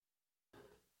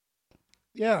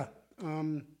Yeah.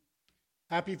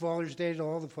 Happy Father's Day to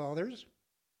all the fathers,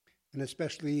 and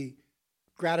especially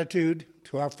gratitude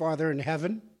to our Father in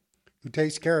heaven who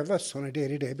takes care of us on a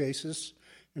day-to-day basis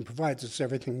and provides us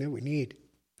everything that we need.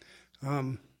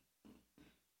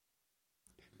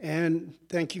 And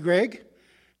thank you, Greg.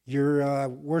 Your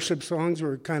worship songs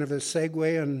were kind of a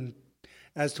segue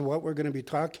as to what we're going to be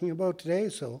talking about today,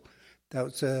 so that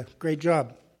was a great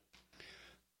job.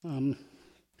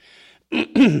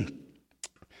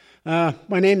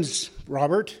 My name's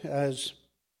Robert, as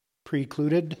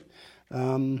precluded.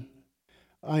 I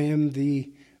am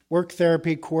the work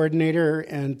therapy coordinator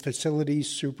and facilities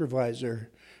supervisor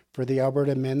for the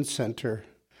Alberta Men's Centre.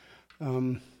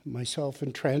 Myself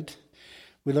and Trent,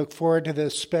 we look forward to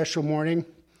this special morning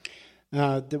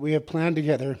that we have planned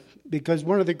together, because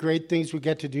one of the great things we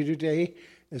get to do today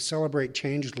is celebrate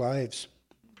changed lives.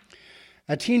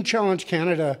 At Teen Challenge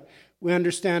Canada, we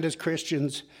understand as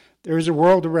Christians there is a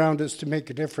world around us to make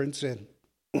a difference in.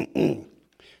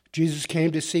 Jesus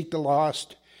came to seek the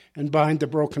lost and bind the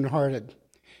brokenhearted.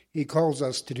 He calls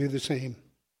us to do the same.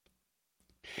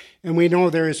 And we know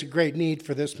there is a great need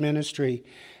for this ministry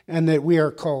and that we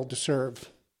are called to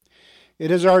serve. It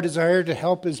is our desire to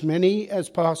help as many as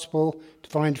possible to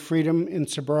find freedom in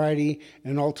sobriety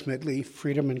and ultimately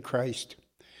freedom in Christ.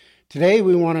 Today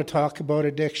we want to talk about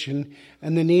addiction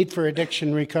and the need for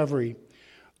addiction recovery,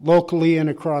 locally and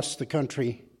across the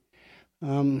country.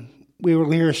 We will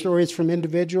hear stories from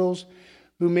individuals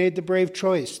who made the brave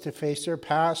choice to face their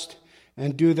past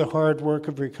and do the hard work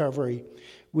of recovery.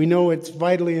 We know it's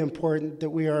vitally important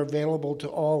that we are available to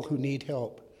all who need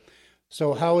help.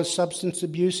 So how is substance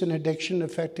abuse and addiction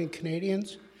affecting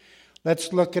Canadians?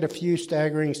 Let's look at a few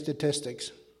staggering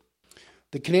statistics.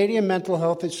 The Canadian Mental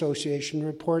Health Association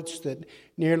reports that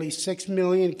nearly 6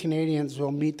 million Canadians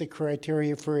will meet the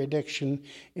criteria for addiction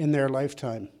in their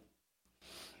lifetime.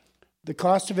 The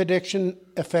cost of addiction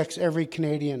affects every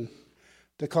Canadian.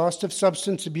 The cost of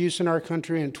substance abuse in our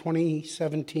country in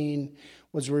 2017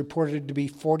 was reported to be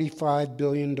 $45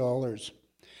 billion.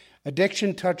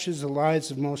 Addiction touches the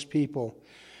lives of most people,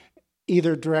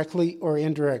 either directly or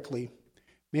indirectly.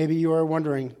 Maybe you are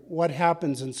wondering what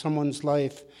happens in someone's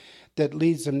life that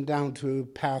leads them down to a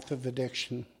path of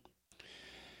addiction.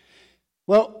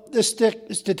 Well, the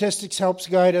statistics helps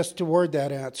guide us toward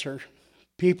that answer.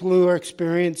 People who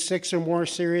experience 6 or more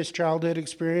serious childhood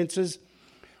experiences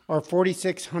are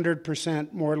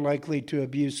 4,600% more likely to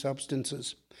abuse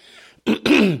substances.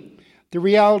 The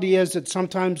reality is that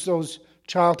sometimes those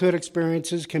childhood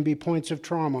experiences can be points of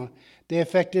trauma. They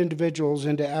affect individuals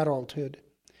into adulthood.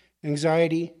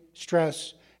 Anxiety,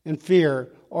 stress, and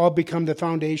fear all become the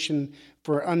foundation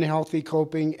for unhealthy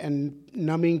coping and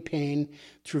numbing pain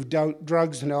through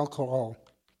drugs and alcohol.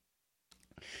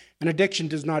 And addiction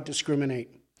does not discriminate.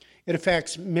 It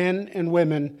affects men and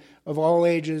women of all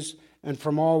ages and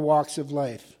from all walks of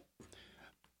life.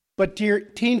 But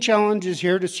Teen Challenge is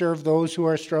here to serve those who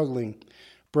are struggling.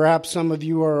 Perhaps some of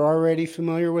you are already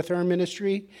familiar with our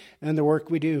ministry and the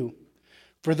work we do.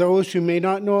 For those who may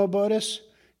not know about us,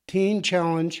 Teen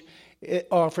Challenge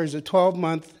offers a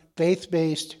 12-month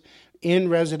faith-based,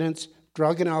 in-residence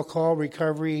drug and alcohol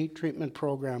recovery treatment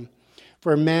program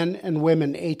for men and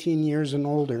women 18 years and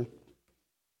older.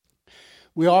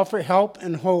 We offer help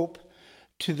and hope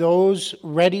to those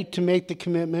ready to make the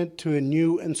commitment to a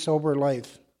new and sober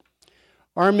life.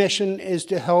 Our mission is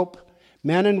to help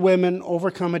men and women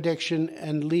overcome addiction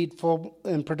and lead full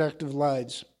and productive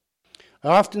lives. I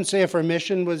often say if our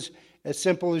mission was as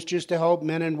simple as just to help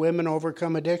men and women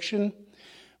overcome addiction,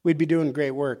 we'd be doing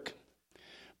great work.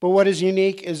 But what is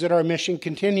unique is that our mission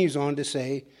continues on to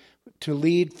say, to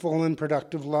lead full and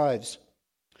productive lives.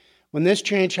 When this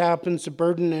change happens, the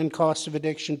burden and cost of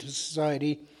addiction to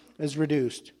society is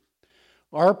reduced.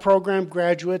 Our program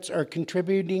graduates are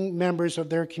contributing members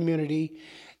of their community,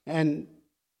 and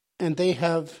they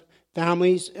have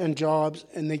families and jobs,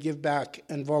 and they give back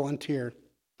and volunteer.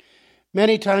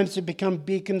 Many times they become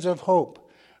beacons of hope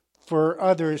for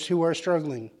others who are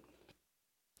struggling.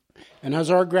 And as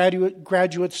our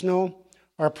graduates know,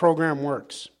 our program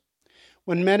works.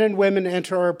 When men and women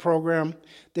enter our program,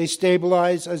 they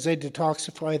stabilize as they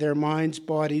detoxify their minds,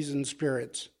 bodies, and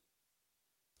spirits.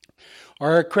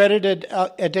 Our accredited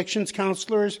addictions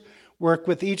counselors work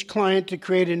with each client to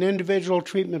create an individual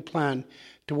treatment plan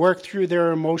to work through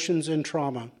their emotions and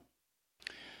trauma.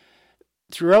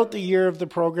 Throughout the year of the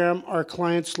program, our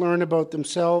clients learn about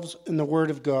themselves and the Word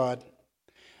of God.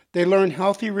 They learn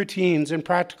healthy routines and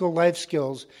practical life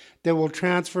skills that will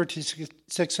transfer to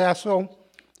successful,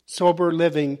 sober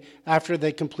living after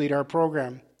they complete our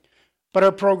program. But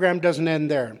our program doesn't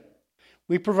end there.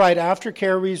 We provide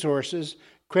aftercare resources,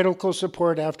 critical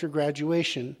support after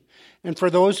graduation. And for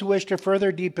those who wish to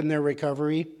further deepen their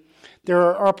recovery, there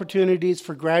are opportunities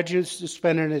for graduates to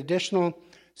spend an additional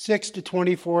 6 to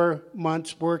 24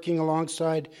 months working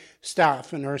alongside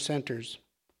staff in our centers.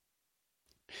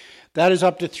 That is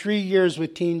up to 3 years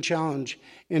with Teen Challenge,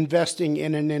 investing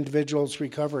in an individual's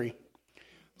recovery.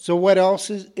 So what else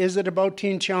is it about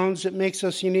Teen Challenge that makes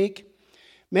us unique?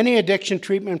 Many addiction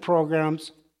treatment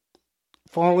programs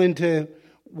fall into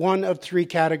one of 3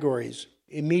 categories: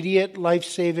 immediate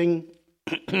life-saving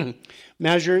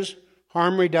measures,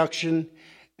 harm reduction,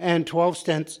 and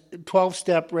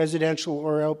 12-step residential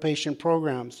or outpatient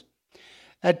programs.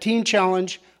 At Teen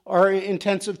Challenge, our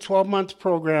intensive 12-month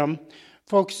program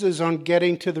focuses on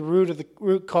getting to the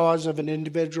root cause of an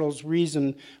individual's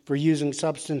reason for using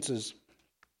substances.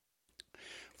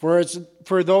 For us,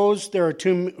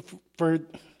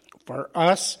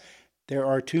 there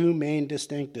are two main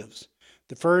distinctives.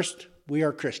 The first, we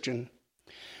are Christian.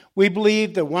 We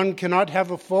believe that one cannot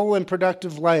have a full and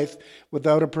productive life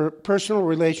without a personal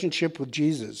relationship with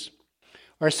Jesus.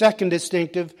 Our second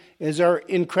distinctive is our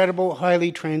incredible,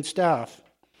 highly trained staff.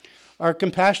 Our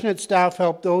compassionate staff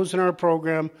help those in our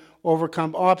program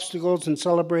overcome obstacles and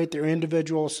celebrate their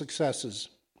individual successes,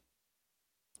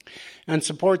 and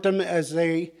support them as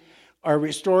they are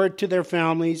restored to their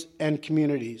families and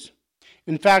communities.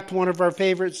 In fact, one of our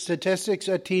favorite statistics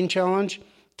at Teen Challenge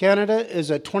Canada is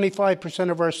that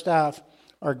 25% of our staff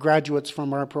are graduates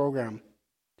from our program.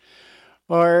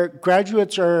 Our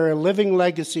graduates are a living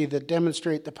legacy that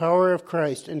demonstrate the power of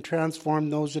Christ and transform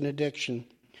those in addiction.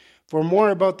 For more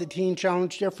about the Teen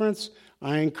Challenge difference,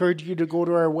 I encourage you to go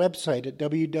to our website at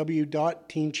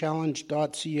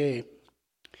www.teenchallenge.ca.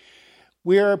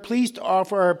 We are pleased to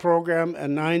offer our program at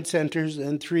 9 centers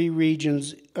in 3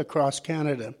 regions across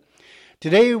Canada.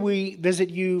 Today we visit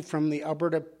you from the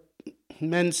Alberta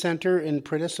Men's Centre in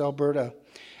Pritis, Alberta.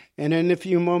 And in a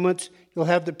few moments, you'll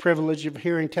have the privilege of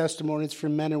hearing testimonies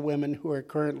from men and women who are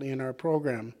currently in our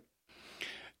program.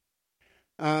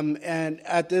 And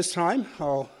at this time,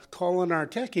 I'll call on our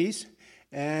techies,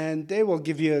 and they will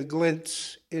give you a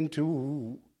glimpse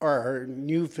into our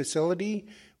new facility,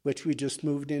 which we just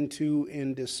moved into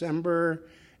in December,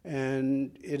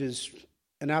 and it is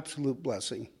an absolute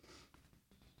blessing.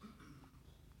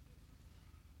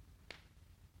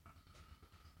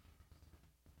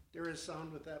 There is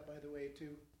sound with that, by the way,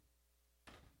 too.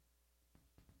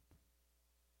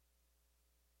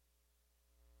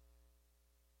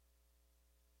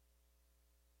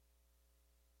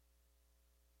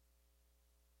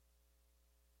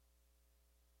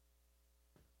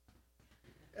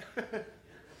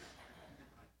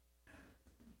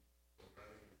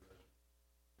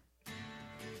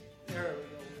 There we go.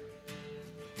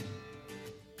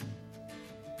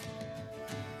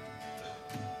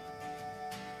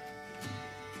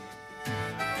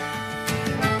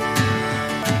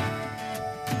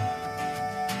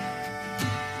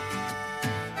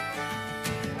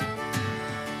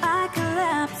 I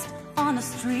collapsed on a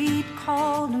street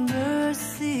called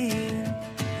Mercy,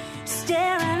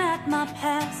 staring at my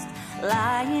past,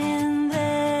 lying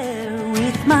there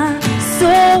with my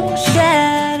soul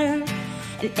shattered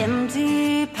and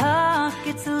empty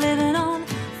pockets, living on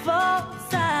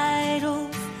false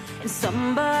idols and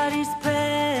somebody's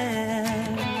prayer.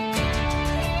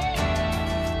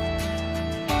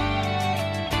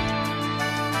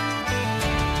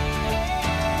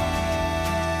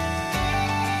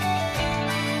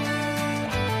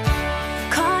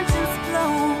 Conscience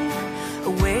blown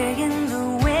away in the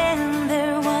wind,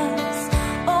 there was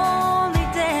only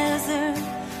desert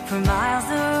for miles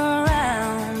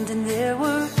around, and there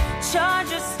were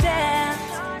charges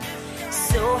stacked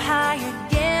so high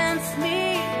against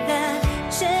me that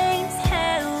chains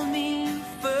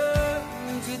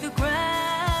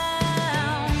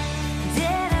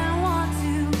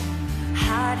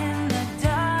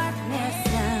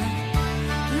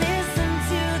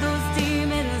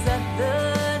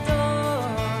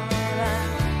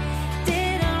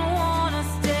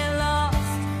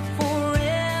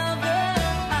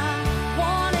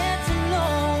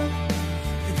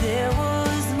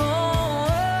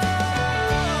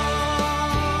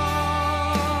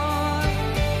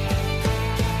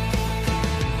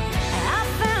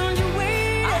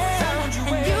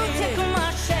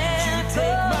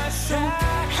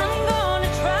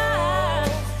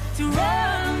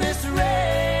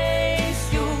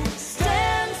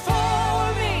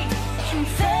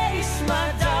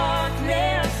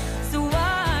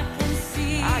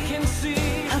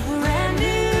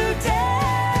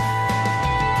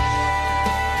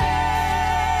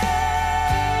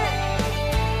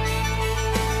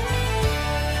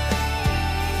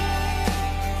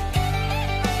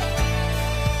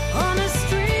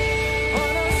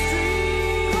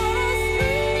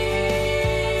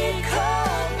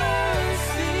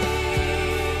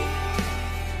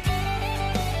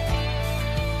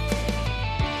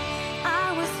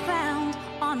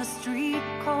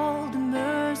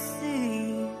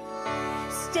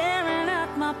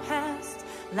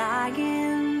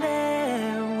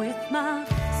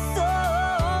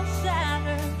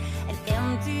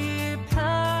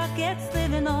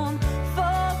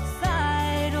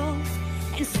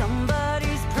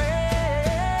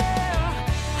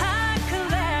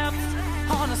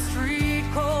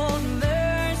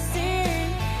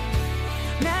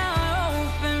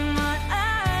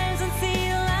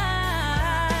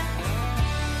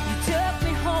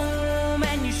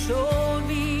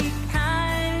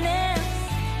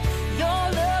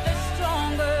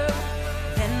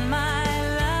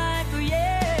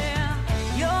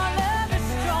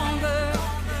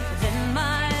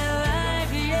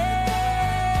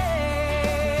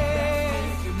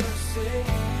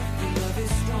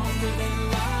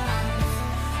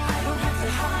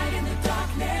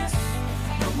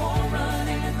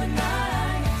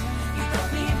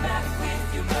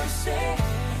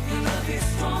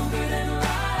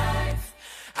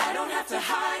to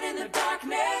hide in the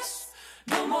darkness.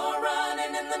 No more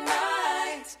running in the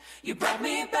night. You brought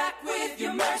me back with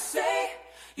your mercy.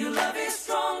 Your love is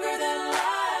stronger than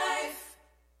life.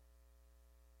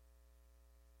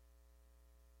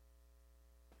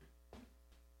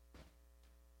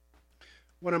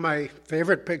 One of my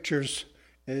favorite pictures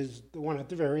is the one at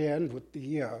the very end with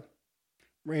the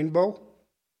rainbow.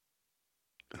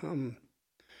 Coming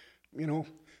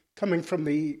from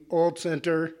the old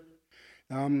center,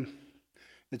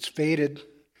 it's faded,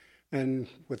 and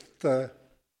with the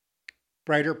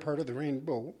brighter part of the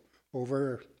rainbow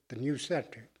over the new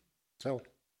center. So,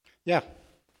 yeah.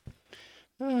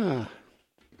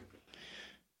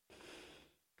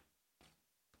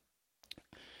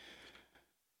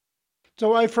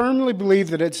 So I firmly believe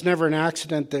that it's never an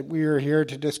accident that we are here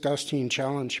to discuss Teen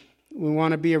Challenge. We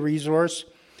want to be a resource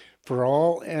for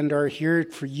all and are here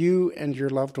for you and your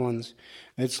loved ones.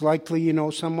 It's likely you know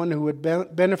someone who would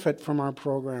benefit from our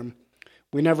program.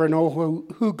 We never know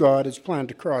who God has planned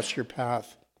to cross your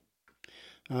path.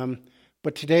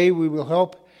 But today we will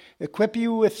help equip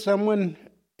you with someone,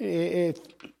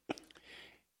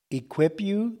 equip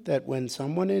you that when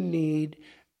someone in need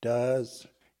does,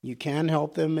 you can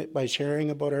help them by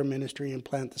sharing about our ministry and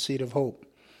plant the seed of hope.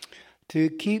 To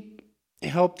get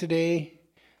help today,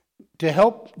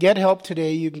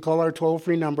 you can call our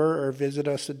toll-free number or visit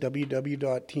us at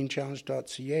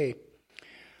www.teenchallenge.ca.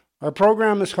 Our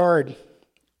program is hard.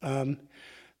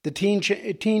 The Teen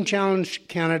Challenge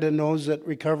Canada knows that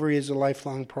recovery is a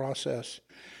lifelong process.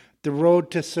 The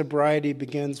road to sobriety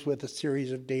begins with a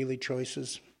series of daily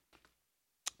choices.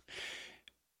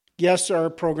 Yes, our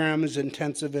program is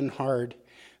intensive and hard.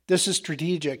 This is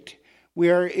strategic. We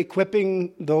are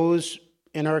equipping those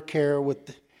in our care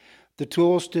with the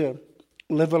tools to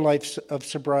live a life of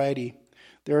sobriety.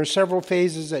 There are several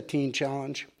phases at the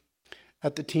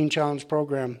Teen Challenge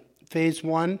program. Phase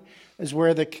 1 is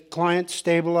where the clients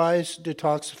stabilize,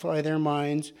 detoxify their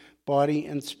minds, body,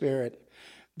 and spirit.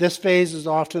 This phase is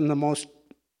often the most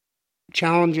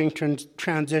challenging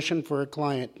transition for a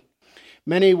client.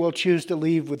 Many will choose to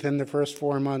leave within the first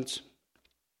 4 months.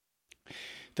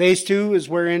 Phase 2 is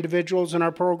where individuals in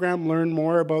our program learn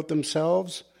more about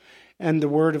themselves and the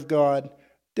Word of God.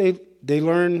 They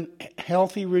learn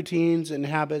healthy routines and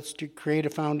habits to create a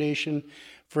foundation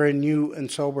for a new and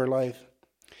sober life.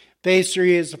 Phase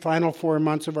 3 is the final 4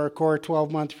 months of our core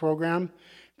 12-month program.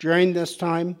 During this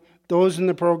time, those in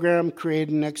the program create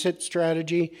an exit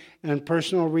strategy and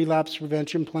personal relapse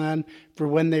prevention plan for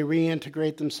when they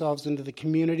reintegrate themselves into the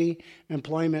community,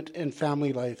 employment, and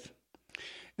family life.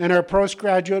 And our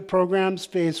postgraduate programs,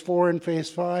 Phase 4 and Phase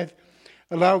 5,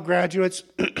 allow graduates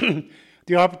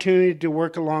the opportunity to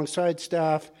work alongside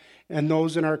staff and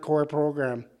those in our core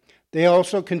program. They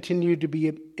also continue to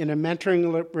be in a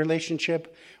mentoring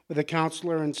relationship with a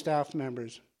counselor and staff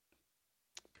members.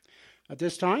 At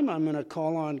this time, I'm going to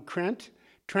call on Trent,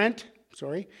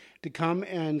 to come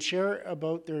and share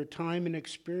about their time and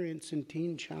experience in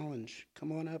Teen Challenge.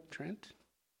 Come on up, Trent.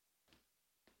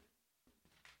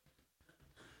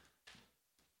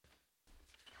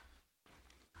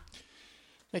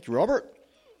 Thank you, Robert.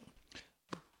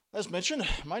 As mentioned,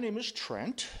 my name is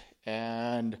Trent,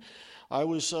 and I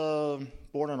was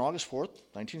born on August 4th,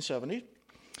 1970,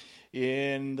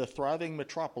 in the thriving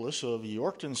metropolis of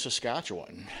Yorkton,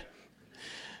 Saskatchewan.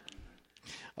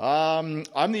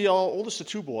 I'm the oldest of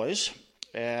two boys,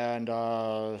 and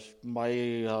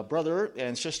my brother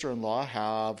and sister-in-law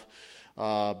have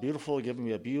given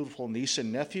me a beautiful niece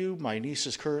and nephew. My niece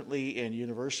is currently in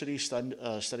university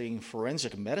studying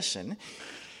forensic medicine.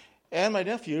 And my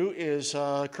nephew is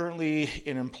currently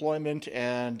in employment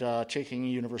and taking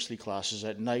university classes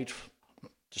at night,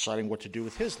 deciding what to do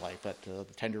with his life at the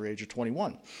tender age of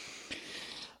 21.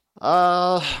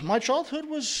 My childhood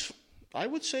was, I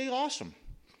would say, awesome.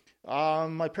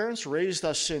 My parents raised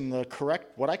us in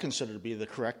what I consider to be the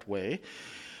correct way.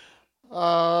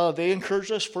 They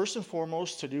encouraged us, first and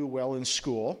foremost, to do well in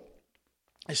school.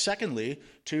 And secondly,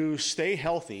 to stay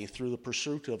healthy through the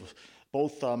pursuit of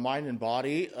both mind and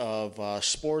body, of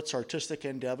sports, artistic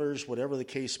endeavors, whatever the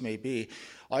case may be.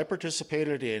 I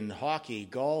participated in hockey,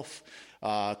 golf,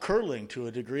 curling to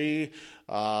a degree,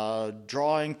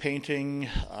 drawing, painting,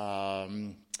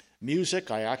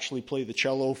 music. I actually played the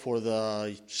cello for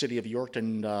the City of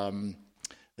Yorkton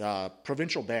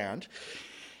provincial band.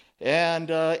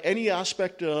 And any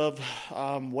aspect of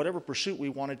whatever pursuit we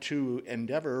wanted to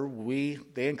endeavor,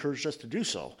 they encouraged us to do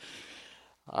so.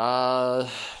 My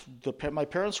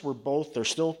parents were they're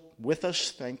still with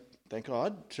us, thank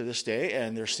God, to this day,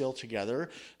 and they're still together,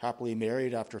 happily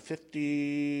married after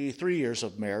 53 years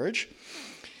of marriage.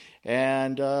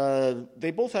 And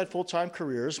they both had full-time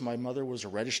careers. My mother was a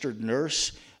registered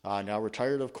nurse, now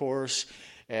retired, of course.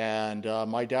 And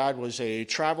my dad was a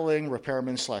traveling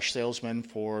repairman/salesman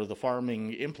for the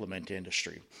farming implement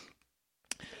industry.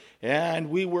 And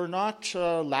we were not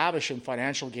lavish in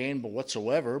financial gain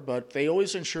whatsoever, but they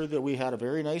always ensured that we had a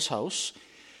very nice house,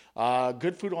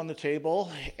 good food on the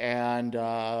table, and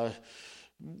a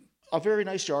very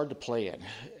nice yard to play in.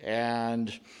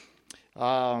 And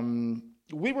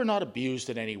we were not abused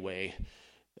in any way.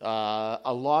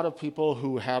 A lot of people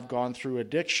who have gone through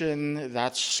addiction,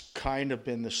 that's kind of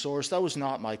been the source. That was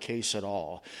not my case at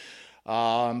all.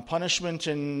 Punishment,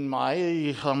 in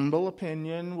my humble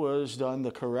opinion, was done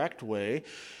the correct way.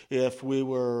 If we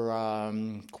were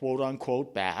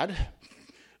quote-unquote bad,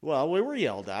 well, we were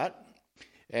yelled at.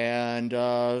 And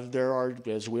there are,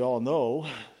 as we all know,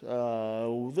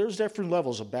 there's different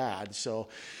levels of bad. So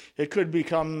it could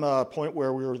become a point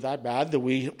where we were that bad that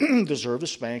we deserved a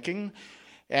spanking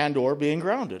and or being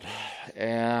grounded.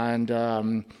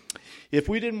 And if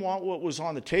we didn't want what was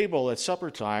on the table at supper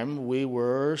time, we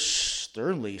were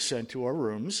sternly sent to our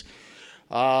rooms,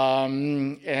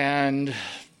 and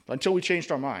until we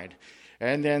changed our mind.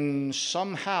 And then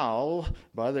somehow,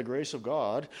 by the grace of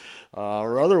God,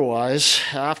 or otherwise,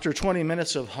 after 20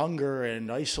 minutes of hunger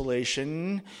and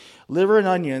isolation, liver and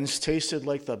onions tasted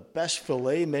like the best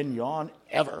filet mignon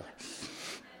ever.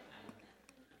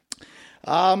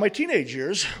 My teenage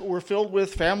years were filled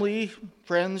with family,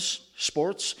 friends,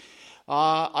 sports.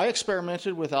 I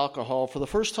experimented with alcohol for the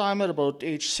first time at about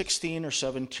age 16 or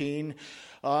 17,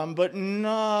 but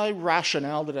I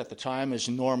rationaled it at the time as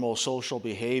normal social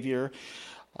behavior.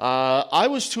 I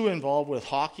was too involved with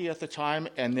hockey at the time,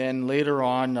 and then later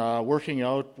on working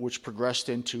out, which progressed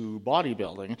into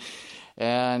bodybuilding,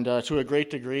 and to a great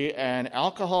degree. And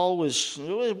alcohol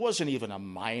wasn't even a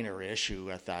minor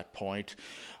issue at that point.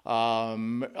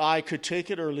 I could take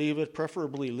it or leave it,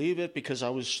 preferably leave it, because I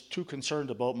was too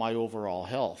concerned about my overall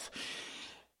health.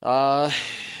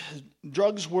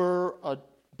 Drugs were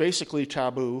basically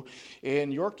taboo.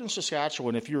 In Yorkton,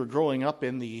 Saskatchewan, if you were growing up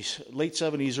in the late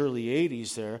 70s, early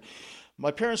 80s there,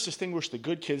 my parents distinguished the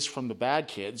good kids from the bad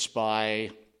kids by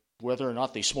whether or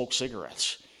not they smoked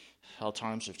cigarettes. How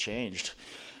times have changed.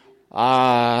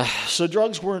 So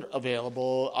drugs weren't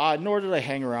available, nor did I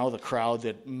hang around with a crowd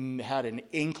that had an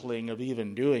inkling of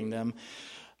even doing them.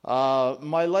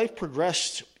 My life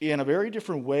progressed in a very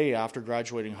different way after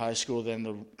graduating high school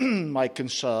than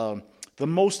the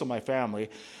most of my family.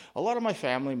 A lot of my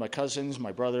family, my cousins,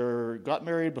 my brother, got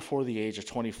married before the age of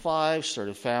 25,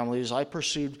 started families. I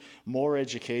pursued more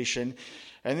education.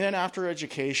 And then after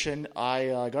education,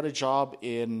 I got a job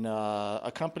in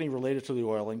a company related to the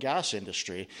oil and gas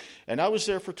industry. And I was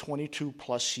there for 22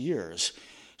 plus years.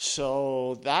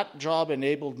 So that job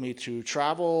enabled me to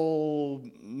travel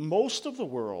most of the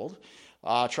world,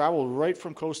 travel right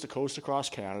from coast to coast across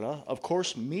Canada, of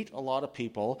course, meet a lot of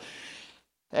people.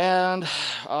 And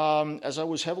as I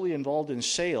was heavily involved in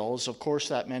sales, of course,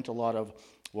 that meant a lot of,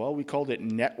 well, we called it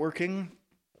networking,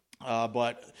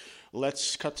 but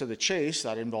let's cut to the chase.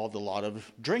 That involved a lot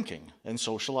of drinking and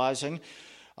socializing.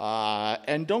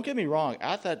 And don't get me wrong,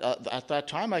 at that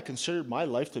time, I considered my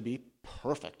life to be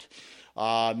perfect.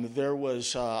 I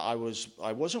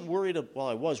wasn't worried.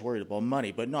 I was worried about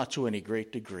money, but not to any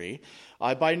great degree.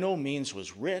 I by no means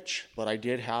was rich, but I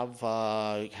did have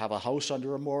a house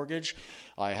under a mortgage.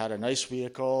 I had a nice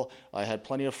vehicle. I had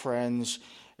plenty of friends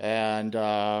and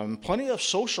plenty of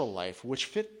social life, which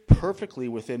fit perfectly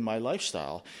within my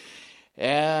lifestyle.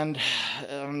 And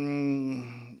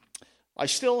I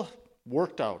still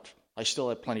worked out. I still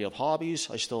had plenty of hobbies.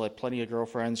 I still had plenty of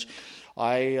girlfriends.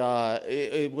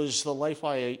 It was the life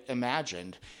I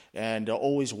imagined and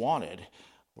always wanted,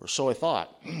 or so I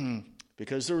thought,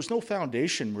 because there was no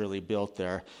foundation really built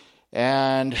there.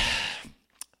 And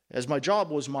as my job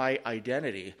was my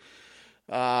identity,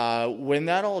 when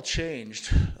that all changed,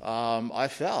 I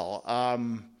fell.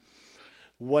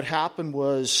 What happened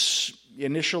was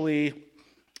initially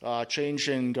change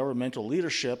in governmental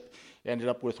leadership ended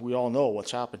up with, we all know what's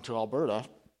happened to Alberta.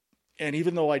 And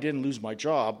even though I didn't lose my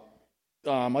job,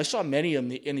 I saw many in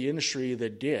the industry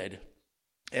that did.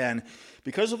 And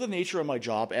because of the nature of my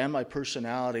job and my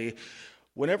personality,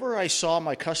 whenever I saw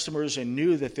my customers and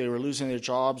knew that they were losing their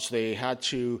jobs,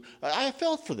 I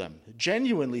felt for them,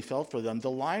 genuinely felt for them. The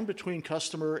line between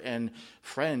customer and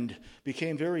friend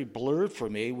became very blurred for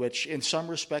me, which in some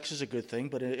respects is a good thing,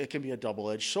 but it can be a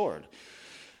double-edged sword.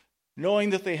 Knowing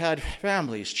that they had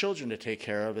families, children to take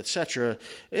care of, etc.,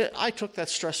 I took that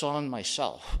stress on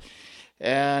myself.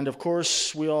 And of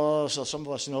course, some of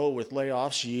us know with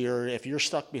layoffs, if you're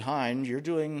stuck behind, you're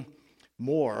doing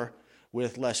more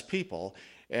with less people.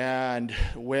 And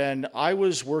when I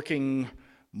was working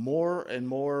more and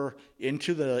more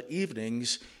into the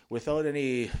evenings without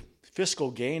any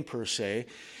fiscal gain per se,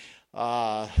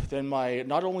 then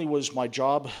not only was my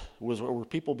job, were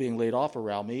people being laid off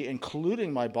around me,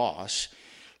 including my boss,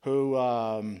 who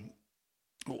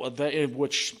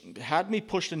which had me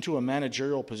pushed into a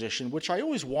managerial position, which I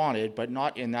always wanted, but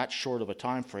not in that short of a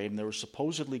time frame. There was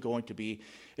supposedly going to be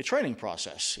a training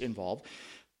process involved.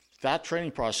 That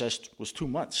training process was 2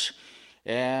 months,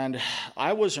 and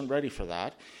I wasn't ready for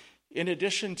that. In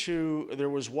addition to, there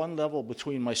was one level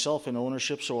between myself and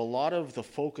ownership, so a lot of the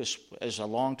focus as a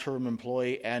long-term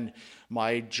employee and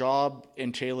my job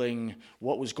entailing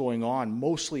what was going on,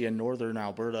 mostly in northern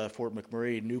Alberta, Fort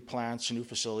McMurray, new plants, new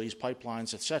facilities,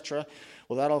 pipelines, etc.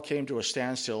 Well, that all came to a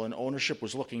standstill, and ownership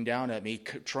was looking down at me,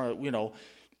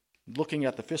 looking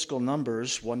at the fiscal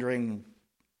numbers, wondering,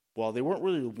 well, they weren't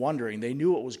really wondering, they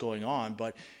knew what was going on,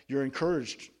 but you're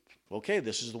encouraged, okay,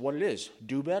 this is what it is,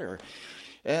 do better.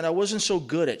 And I wasn't so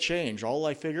good at change. All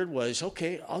I figured was,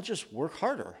 okay, I'll just work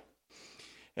harder.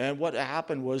 And what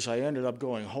happened was I ended up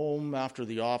going home after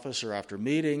the office or after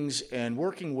meetings and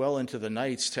working well into the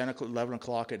nights, 10, 11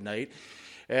 o'clock at night.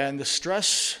 And the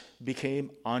stress became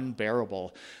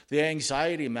unbearable. The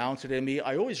anxiety mounted in me.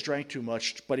 I always drank too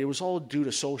much, but it was all due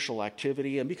to social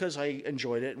activity and because I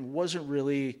enjoyed it and wasn't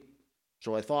really,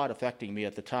 so I thought, affecting me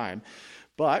at the time.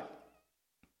 But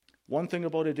one thing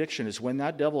about addiction is when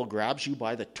that devil grabs you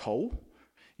by the toe,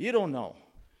 you don't know.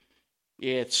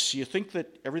 You think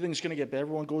that everything's going to get better,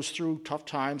 everyone goes through tough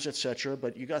times, etc.,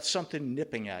 but you got something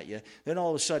nipping at you. Then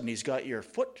all of a sudden he's got your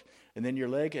foot and then your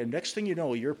leg, and next thing you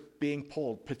know, you're being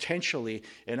pulled potentially,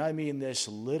 and I mean this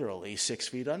literally, 6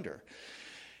 feet under.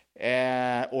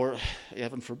 Or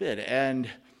heaven forbid. And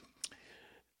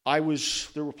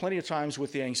there were plenty of times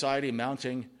with the anxiety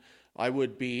mounting, I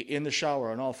would be in the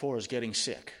shower on all fours getting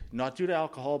sick, not due to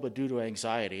alcohol, but due to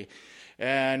anxiety.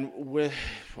 And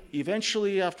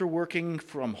eventually, after working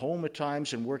from home at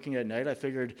times and working at night, I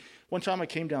figured, one time I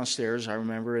came downstairs, I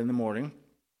remember in the morning,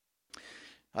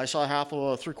 I saw half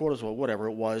of 3/4 of whatever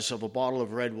it was of a bottle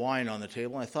of red wine on the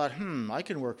table, and I thought, I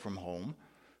can work from home.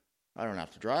 I don't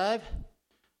have to drive.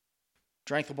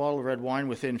 Drank the bottle of red wine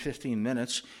within 15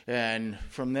 minutes, and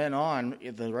from then on,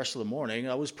 the rest of the morning,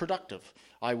 I was productive.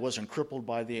 I wasn't crippled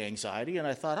by the anxiety, and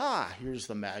I thought, here's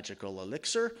the magical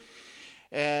elixir.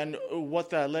 And what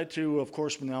that led to, of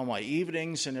course, now my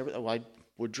evenings and everything, I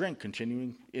would drink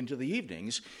continuing into the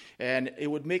evenings, and it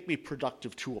would make me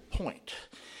productive to a point.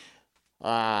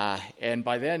 And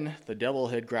by then, the devil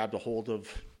had grabbed a hold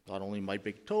of not only my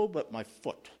big toe, but my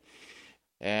foot.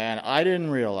 And I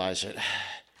didn't realize it.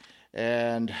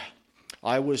 And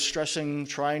I was stressing,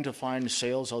 trying to find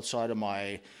sales outside of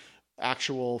my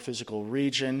actual physical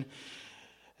region.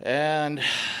 And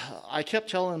I kept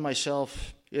telling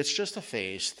myself, it's just a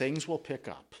phase. Things will pick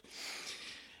up.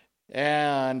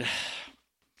 And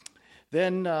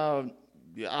then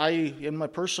in my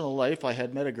personal life, I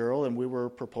had met a girl, and we were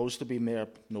proposed to be married,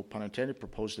 no pun intended,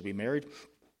 proposed to be married.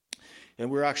 And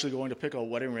we were actually going to pick out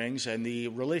wedding rings, and the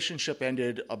relationship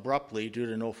ended abruptly due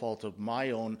to no fault of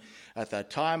my own at that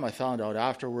time. I found out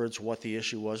afterwards what the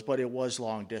issue was, but it was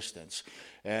long distance,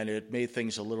 and it made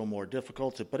things a little more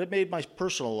difficult. But it made my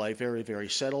personal life very, very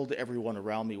settled. Everyone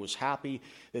around me was happy.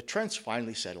 The trend's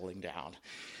finally settling down.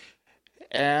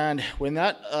 And when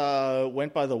that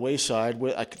went by the wayside,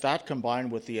 that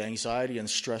combined with the anxiety and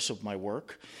stress of my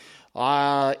work,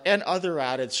 and other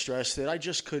added stress that I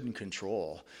just couldn't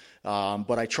control,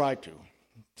 but I tried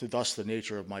to thus the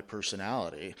nature of my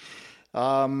personality.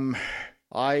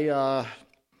 I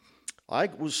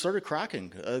started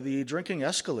cracking. The drinking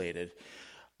escalated.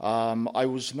 I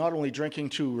was not only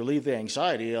drinking to relieve the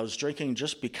anxiety, I was drinking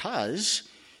just because ...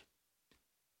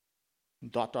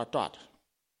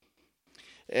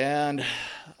 And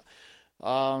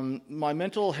my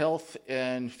mental health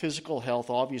and physical health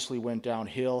obviously went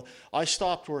downhill. I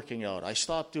stopped working out. I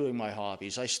stopped doing my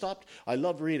hobbies. I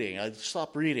love reading. I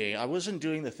stopped reading. I wasn't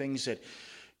doing the things that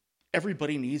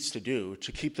everybody needs to do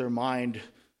to keep their mind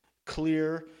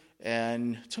clear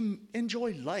and to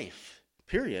enjoy life,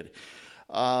 period.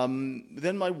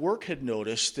 Then my work had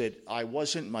noticed that I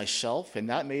wasn't myself, and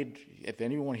that made, if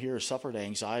anyone here has suffered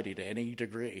anxiety to any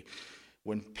degree,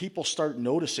 when people start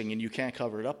noticing and you can't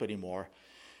cover it up anymore,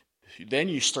 then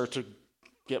you start to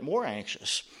get more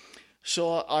anxious.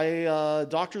 So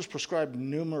doctors prescribed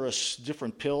numerous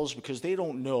different pills because they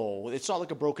don't know. It's not like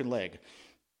a broken leg.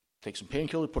 Take some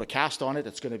painkiller, put a cast on it,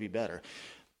 it's going to be better.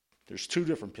 There's 2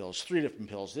 different pills, 3 different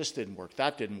pills. This didn't work,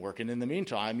 that didn't work. And in the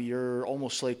meantime, you're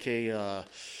almost like a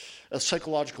a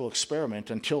psychological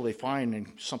experiment until they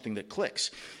find something that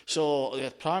clicks. So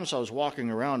at times I was walking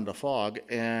around in the fog,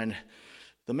 and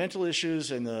the mental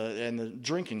issues and the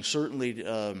drinking certainly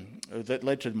that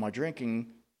led to my drinking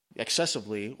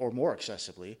excessively or more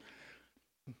excessively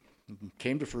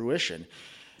came to fruition.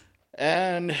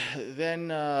 And then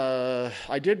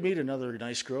I did meet another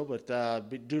nice girl, but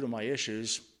due to my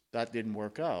issues, that didn't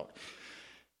work out.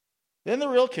 Then the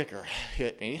real kicker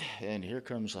hit me, and here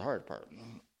comes the hard part.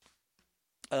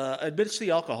 Amidst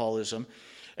the alcoholism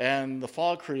and the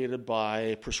fog created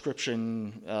by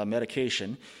prescription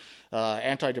medication,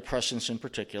 antidepressants in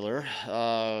particular,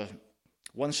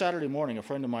 one Saturday morning, a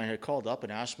friend of mine had called up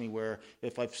and asked me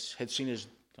if I had seen his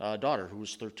daughter, who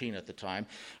was 13 at the time.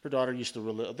 Her daughter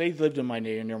they lived in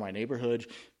near my neighborhood.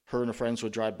 Her and her friends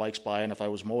would drive bikes by, and if I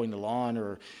was mowing the lawn,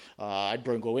 or I'd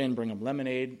go in, bring them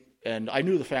lemonade. And I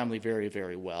knew the family very,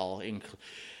 very well.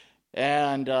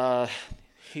 And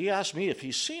he asked me if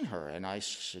he's seen her, and I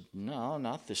said, no,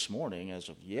 not this morning as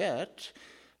of yet.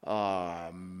 He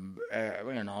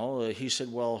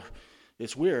said, well,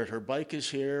 it's weird. Her bike is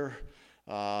here.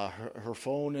 Her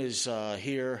phone is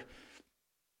here.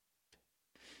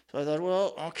 So I thought,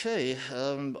 well, okay,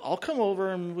 I'll come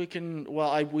over and we can.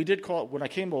 Well, we did call. When I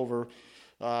came over,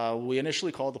 we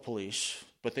initially called the police,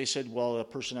 but they said, well, a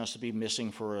person has to be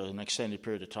missing for an extended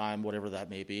period of time, whatever that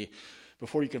may be,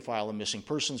 before you can file a missing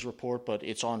persons report. But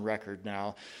it's on record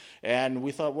now, and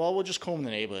we thought, well, we'll just comb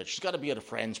the neighborhood. She's got to be at a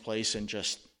friend's place, and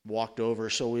just walked over.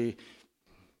 So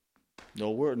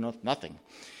nothing.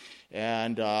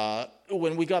 And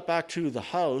when we got back to the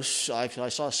house, I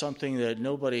saw something that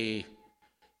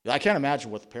I can't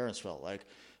imagine what the parents felt like,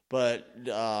 but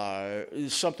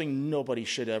something nobody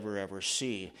should ever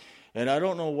see. And I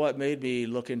don't know what made me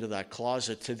look into that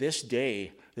closet. To this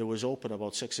day, it was open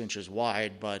about 6 inches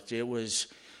wide, but it was,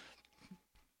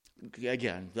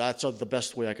 again, that's the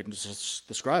best way I can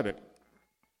describe it.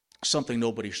 Something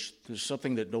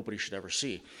that nobody should ever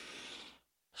see.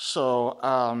 So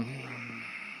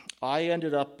I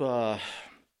ended up, the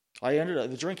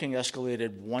drinking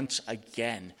escalated once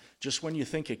again. Just when you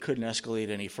think it couldn't escalate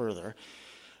any further,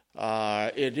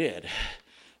 it did.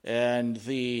 And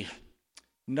the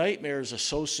nightmares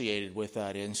associated with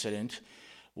that incident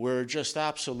were just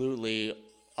absolutely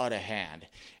out of hand.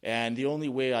 And the only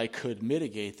way I could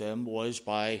mitigate them was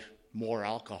by more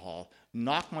alcohol.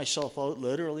 Knock myself out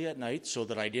literally at night so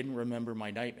that I didn't remember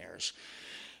my nightmares.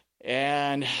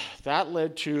 And that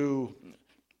led to,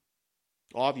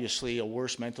 obviously, a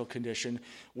worse mental condition.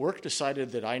 Work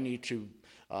decided that I need to,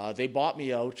 they bought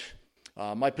me out.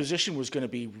 My position was going to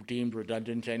be deemed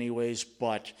redundant anyways,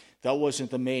 but that wasn't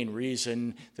the main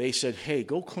reason. They said, hey,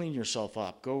 go clean yourself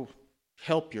up. Go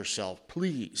help yourself,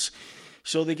 please.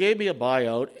 So they gave me a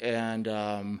buyout, and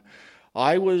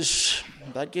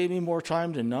that gave me more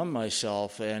time to numb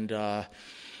myself, and I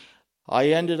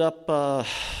ended up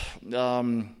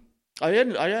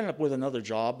with another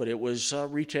job, but it was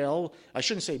retail. I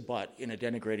shouldn't say but in a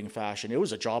denigrating fashion. It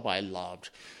was a job I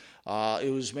loved.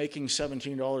 It was making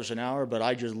 $17 an hour, but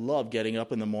I just loved getting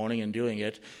up in the morning and doing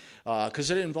it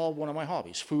because it involved one of my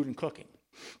hobbies, food and cooking.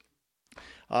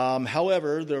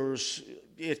 However,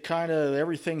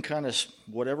 everything kind of,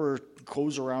 whatever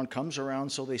goes around comes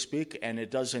around, so they speak, and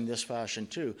it does in this fashion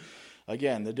too.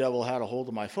 Again, the devil had a hold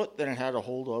of my foot, then it had a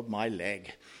hold of my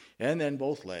leg, and then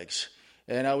both legs.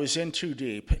 And I was in too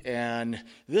deep. And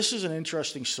this is an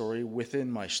interesting story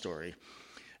within my story,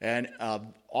 and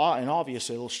an obvious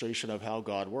illustration of how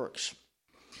God works.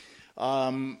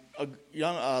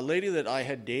 A lady that I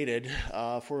had dated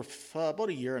for about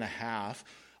a year and a half,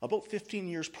 about 15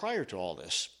 years prior to all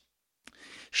this,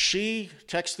 she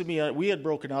texted me. We had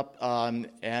broken up,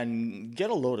 and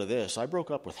get a load of this, I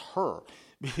broke up with her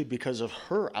because of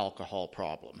her alcohol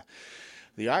problem.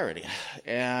 The irony.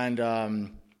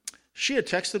 And she had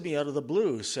texted me out of the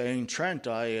blue saying, Trent,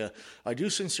 I do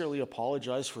sincerely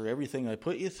apologize for everything I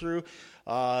put you through.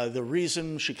 The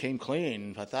reason she came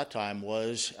clean at that time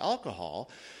was alcohol.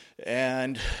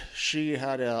 And she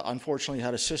unfortunately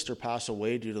had a sister pass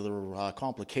away due to the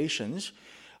complications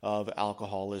of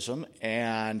alcoholism.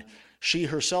 And she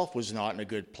herself was not in a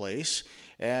good place.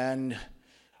 And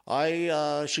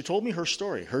she told me her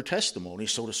story, her testimony,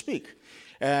 so to speak.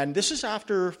 And this is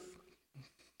after...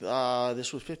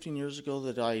 this was 15 years ago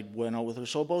that I went out with her.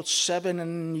 So about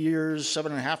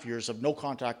 7.5 years of no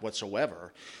contact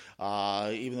whatsoever,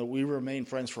 even though we remained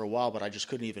friends for a while, but I just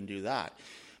couldn't even do that.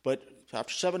 But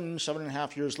after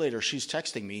 7.5 years later, she's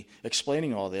texting me,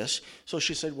 explaining all this. So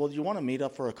she said, well, do you want to meet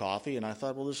up for a coffee? And I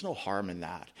thought, well, there's no harm in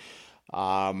that.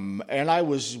 And I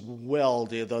was,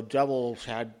 the devil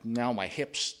had now my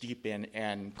hips deep in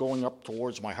and going up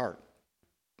towards my heart.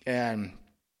 And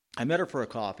I met her for a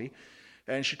coffee,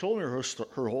 and she told me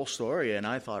her whole story, and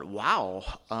I thought, wow,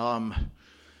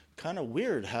 kind of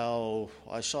weird how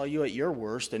I saw you at your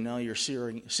worst, and now you're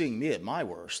seeing me at my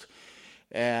worst.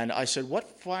 And I said,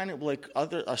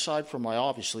 aside from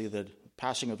obviously the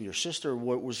passing of your sister,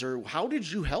 how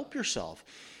did you help yourself?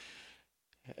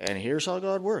 And here's how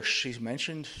God works. She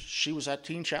mentioned she was at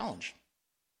Teen Challenge.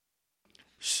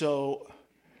 So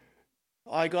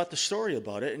I got the story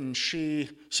about it, and she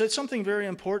said something very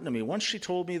important to me. Once she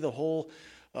told me the whole,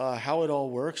 how it all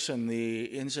works and the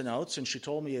ins and outs, and she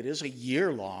told me it is a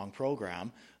year-long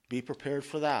program. Be prepared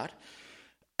for that.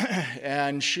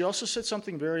 And she also said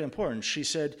something very important. She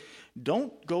said,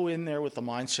 don't go in there with the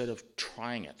mindset of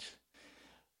trying it.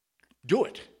 Do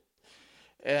it.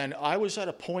 And I was at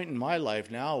a point in my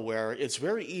life now where it's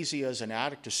very easy as an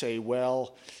addict to say,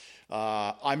 well,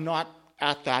 I'm not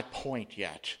at that point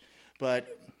yet.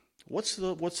 But what's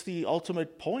the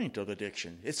ultimate point of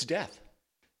addiction? It's death.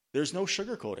 There's no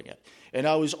sugarcoating it. And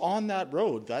I was on that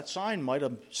road. That sign might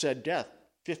have said death,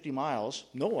 50 miles.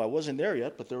 No, I wasn't there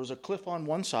yet, but there was a cliff on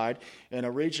one side and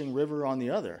a raging river on the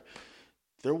other.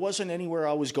 There wasn't anywhere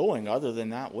I was going other than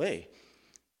that way.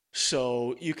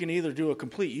 So you can either do a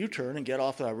complete U-turn and get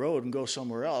off that road and go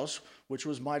somewhere else, which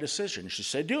was my decision. She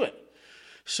said, do it.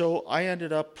 So I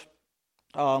ended up,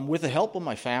 with the help of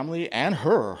my family and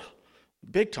her,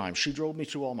 big time. She drove me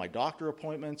to all my doctor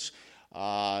appointments,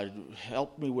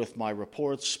 helped me with my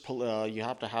reports. You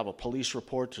have to have a police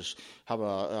report to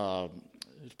have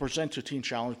present to Teen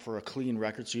Challenge for a clean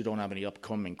record so you don't have any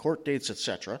upcoming court dates,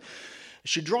 etc.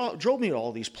 She drove me to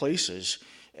all these places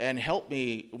and helped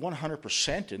me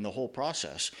 100% in the whole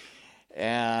process.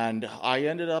 And I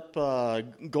ended up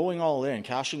going all in,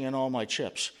 cashing in all my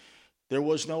chips. There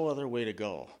was no other way to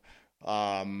go.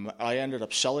 I ended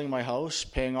up selling my house,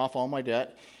 paying off all my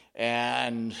debt,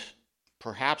 and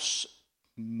perhaps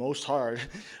most hard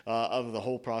of the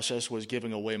whole process was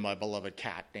giving away my beloved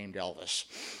cat named Elvis.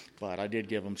 But I did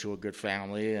give him to a good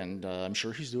family, and I'm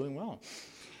sure he's doing well.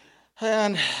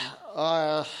 And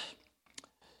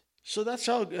so that's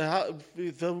how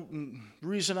the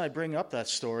reason I bring up that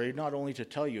story, not only to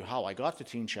tell you how I got the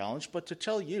Teen Challenge, but to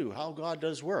tell you how God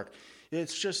does work.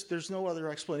 It's just, there's no other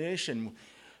explanation.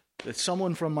 That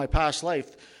someone from my past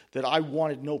life that I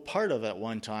wanted no part of at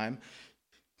one time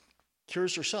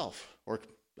cures herself or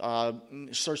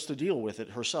starts to deal with it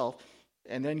herself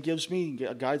and then guides me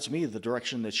the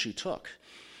direction that she took.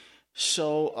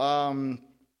 So I'll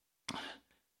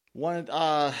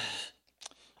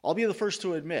be the first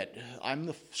to admit,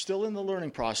 I'm still in the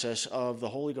learning process of the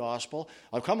Holy Gospel.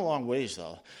 I've come a long ways,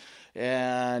 though,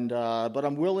 but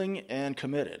I'm willing and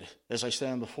committed as I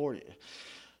stand before you.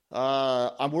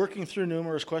 I'm working through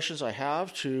numerous questions I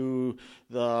have to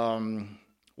the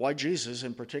why Jesus,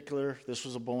 in particular, this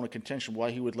was a bone of contention,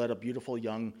 why he would let a beautiful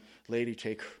young lady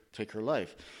take her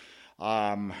life.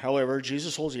 However,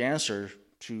 Jesus holds the answer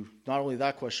to not only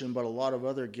that question, but a lot of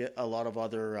other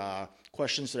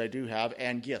questions that I do have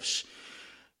and gifts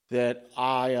that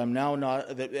I am now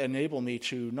that enable me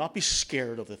to not be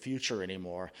scared of the future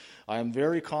anymore. I am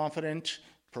very confident.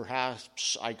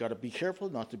 Perhaps I got to be careful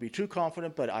not to be too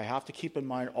confident, but I have to keep in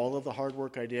mind all of the hard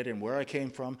work I did and where I came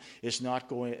from it's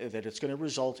going to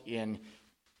result in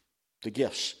the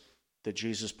gifts that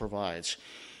Jesus provides.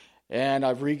 And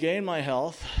I've regained my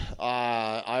health.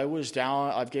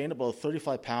 I've gained about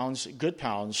 35 pounds, good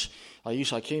pounds. I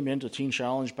came into Teen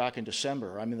Challenge back in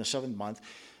December. I'm in the 7th month.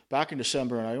 Back in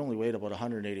December, and I only weighed about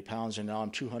 180 pounds, and now I'm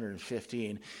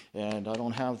 215, and I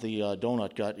don't have the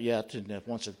donut gut yet, and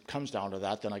once it comes down to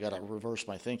that, then I got to reverse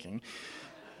my thinking.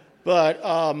 But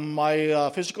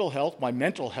my physical health, my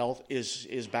mental health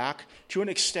is back to an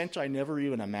extent I never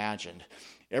even imagined.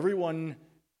 Everyone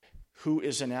who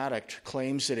is an addict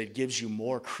claims that it gives you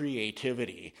more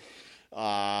creativity.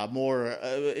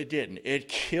 It didn't. It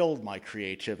killed my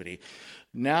creativity.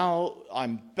 Now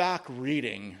I'm back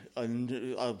reading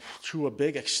to a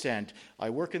big extent. I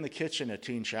work in the kitchen at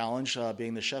Teen Challenge,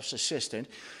 being the chef's assistant.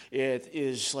 It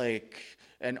is like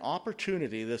an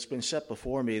opportunity that's been set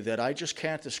before me that I just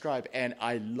can't describe, and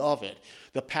I love it.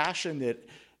 The passion that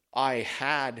I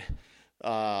had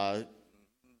 10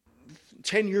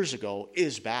 years ago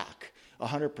is back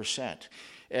 100%.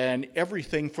 And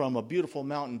everything from a beautiful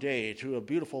mountain day to a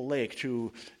beautiful lake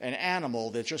to an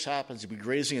animal that just happens to be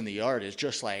grazing in the yard is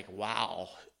just like, wow,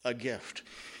 a gift.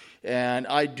 And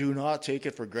I do not take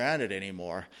it for granted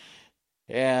anymore.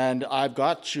 And I've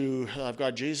got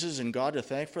Jesus and God to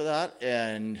thank for that.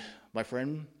 And my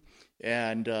friend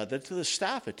And the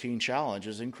staff at Teen Challenge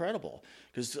is incredible,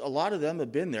 because a lot of them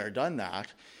have been there, done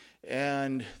that,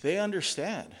 and they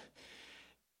understand.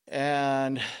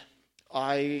 And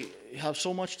I have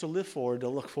so much to look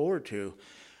forward to.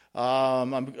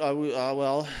 I'm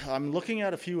looking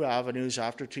at a few avenues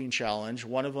after Teen Challenge.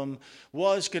 One of them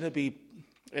was going to be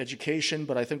education,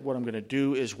 but I think what I'm going to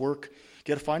do is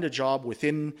find a job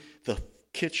within the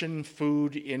kitchen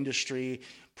food industry,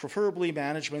 preferably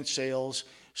management, sales,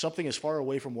 something as far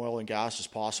away from oil and gas as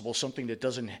possible, something that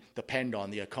doesn't depend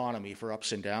on the economy for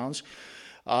ups and downs.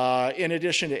 In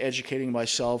addition to educating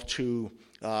myself to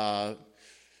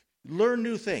learn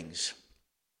new things.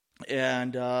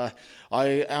 And I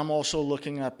am also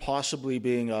looking at possibly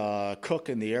being a cook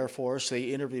in the Air Force. They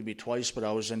interviewed me twice, but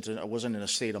I wasn't in a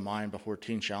state of mind before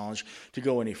Teen Challenge to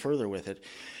go any further with it.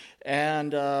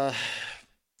 And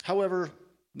however,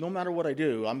 no matter what I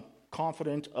do, I'm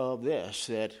confident of this,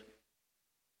 that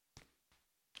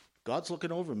God's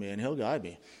looking over me and He'll guide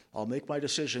me. I'll make my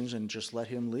decisions and just let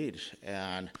Him lead.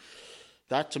 And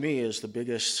that to me is the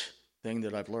biggest thing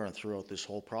that I've learned throughout this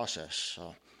whole process.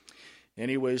 So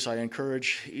anyways, I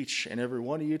encourage each and every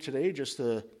one of you today just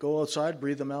to go outside,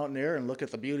 breathe the mountain air, and look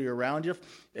at the beauty around you.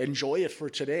 Enjoy it for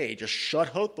today. Just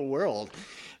shut out the world.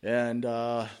 And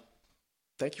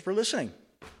thank you for listening.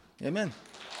 Amen.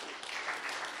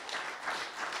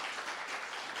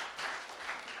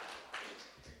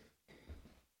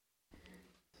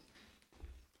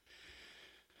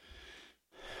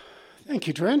 Thank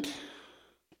you, Trent.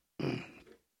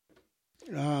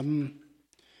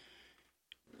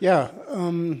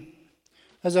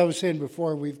 As I was saying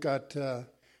before, we've got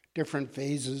different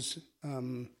phases.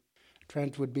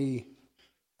 Trent would be,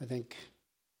 I think,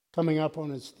 coming up on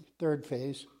his third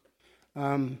phase.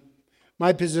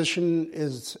 My position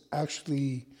is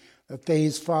actually a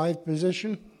phase 5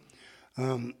 position.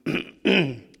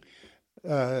 It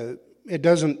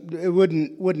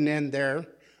wouldn't end there.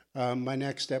 My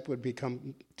next step would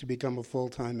become a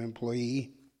full-time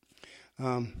employee.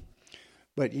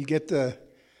 But you get the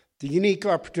unique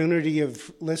opportunity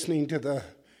of listening to the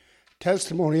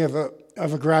testimony of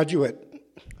a graduate.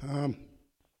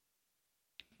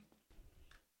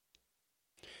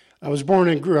 I was born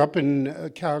and grew up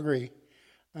in Calgary.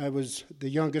 I was the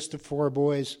youngest of 4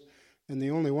 boys and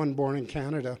the only one born in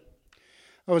Canada.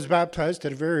 I was baptized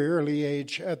at a very early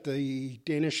age at the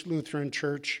Danish Lutheran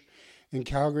Church in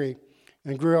Calgary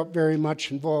and grew up very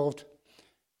much involved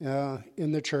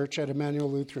in the church at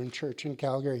Emmanuel Lutheran Church in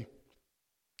Calgary.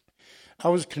 I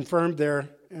was confirmed there,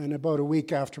 and about a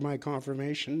week after my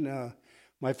confirmation,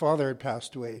 my father had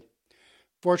passed away.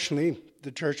 Fortunately,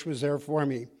 the church was there for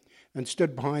me and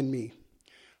stood behind me.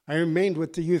 I remained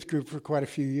with the youth group for quite a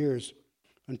few years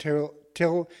until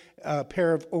a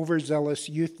pair of overzealous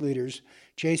youth leaders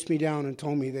chased me down and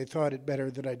told me they thought it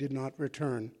better that I did not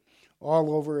return,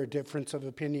 all over a difference of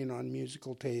opinion on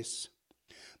musical tastes.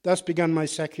 Thus began my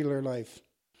secular life.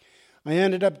 I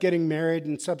ended up getting married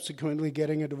and subsequently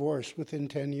getting a divorce within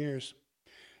 10 years.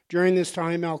 During this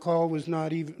time, alcohol was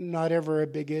not ever a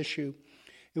big issue.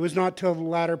 It was not till the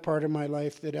latter part of my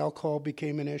life that alcohol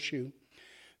became an issue.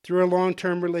 Through a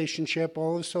long-term relationship,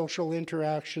 all the social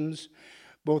interactions,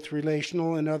 both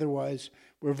relational and otherwise,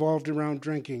 revolved around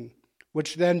drinking,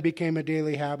 which then became a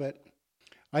daily habit.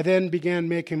 I then began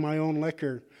making my own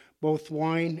liquor, both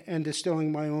wine and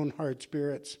distilling my own hard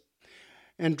spirits,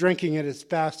 and drinking it as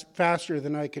faster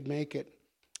than I could make it.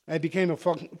 I became a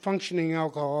functioning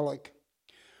alcoholic.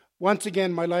 Once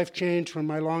again, my life changed when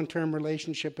my long-term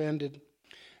relationship ended,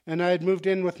 and I had moved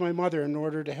in with my mother in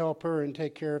order to help her and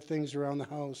take care of things around the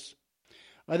house.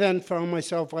 I then found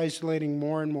myself isolating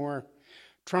more and more,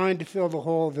 trying to fill the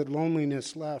hole that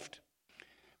loneliness left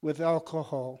with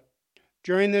alcohol.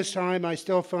 During this time, I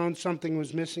still found something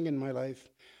was missing in my life,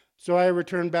 so I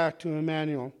returned back to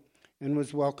Emmanuel and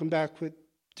was welcomed back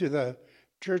to the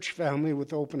church family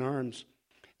with open arms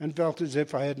and felt as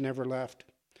if I had never left.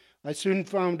 I soon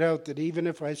found out that even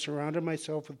if I surrounded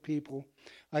myself with people,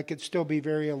 I could still be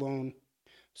very alone.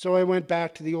 So I went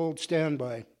back to the old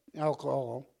standby,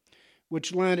 alcohol,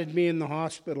 which landed me in the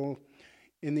hospital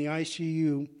in the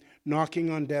ICU, knocking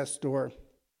on death's door.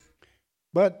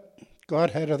 But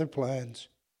God had other plans.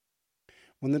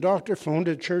 When the doctor phoned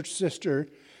a church sister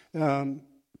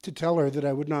to tell her that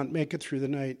I would not make it through the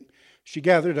night, she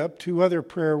gathered up 2 other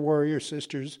prayer warrior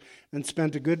sisters and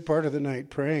spent a good part of the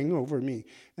night praying over me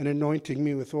and anointing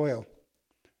me with oil.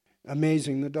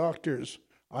 Amazing the doctors.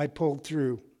 I pulled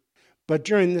through. But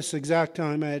during this exact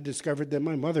time, I had discovered that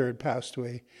my mother had passed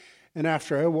away, and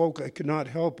after I awoke, I could not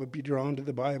help but be drawn to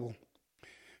the Bible.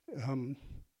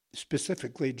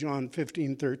 Specifically, John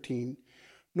 15:13.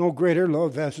 No greater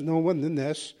love has no one than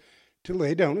this, to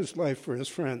lay down his life for his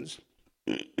friends.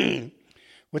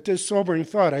 With this sobering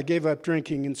thought, I gave up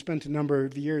drinking and spent a number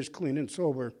of years clean and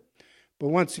sober. But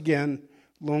once again,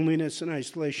 loneliness and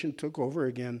isolation took over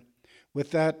again.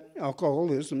 With that,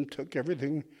 alcoholism took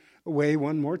everything away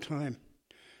one more time.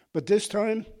 But this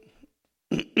time,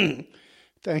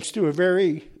 thanks to a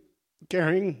very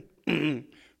caring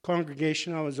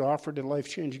congregation, I was offered a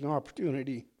life-changing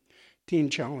opportunity, Teen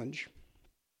Challenge.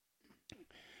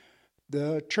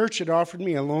 The church had offered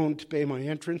me a loan to pay my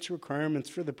entrance requirements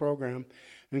for the program,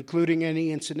 including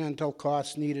any incidental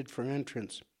costs needed for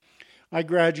entrance. I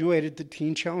graduated the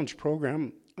Teen Challenge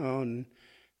program on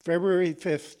February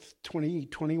 5th,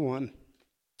 2021,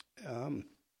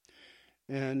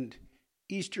 and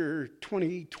Easter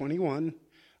 2021,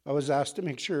 I was asked to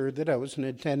make sure that I was in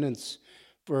attendance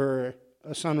for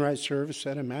a sunrise service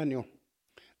at Emmanuel.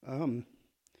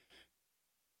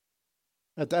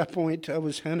 At that point, I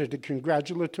was handed a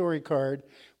congratulatory card,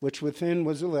 which within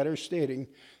was a letter stating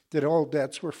that all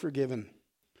debts were forgiven.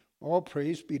 All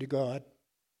praise be to God.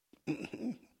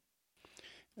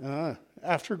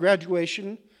 After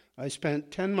graduation, I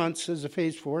spent 10 months as a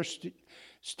Phase 4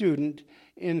 student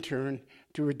intern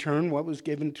to return what was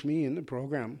given to me in the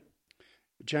program.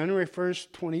 January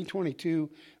 1st, 2022,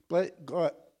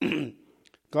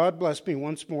 God blessed me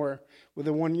once more with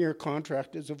a one-year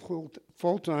contract as a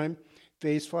full-time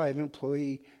Phase 5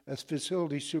 employee as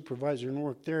facility supervisor and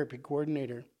work therapy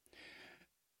coordinator.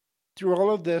 Through all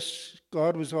of this,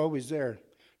 God was always there,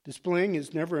 displaying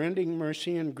his never-ending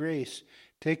mercy and grace,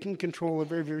 taking control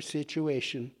of every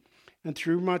situation. And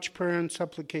through much prayer and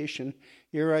supplication,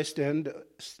 here I stand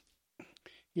at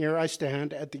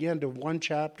the end of one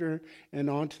chapter and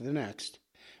on to the next.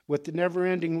 With the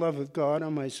never-ending love of God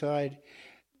on my side,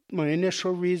 my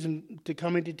initial reason to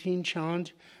coming to Teen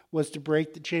Challenge was to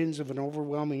break the chains of an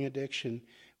overwhelming addiction,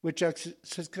 which I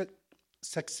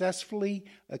successfully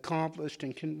accomplished,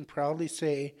 and can proudly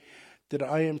say that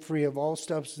I am free of all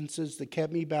substances that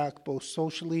kept me back both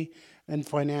socially and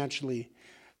financially.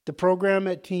 The program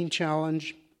at Teen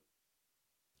Challenge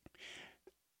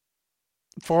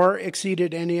far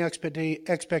exceeded any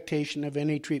expectation of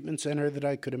any treatment center that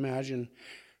I could imagine,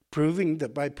 proving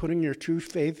that by putting your true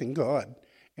faith in God,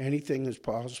 anything is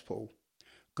possible.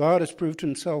 God has proved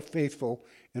himself faithful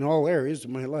in all areas of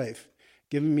my life,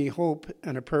 giving me hope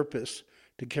and a purpose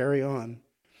to carry on.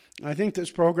 I think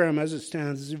this program, as it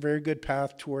stands, is a very good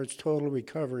path towards total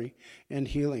recovery and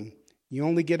healing. You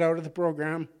only get out of the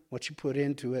program what you put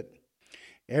into it.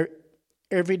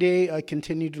 Every day I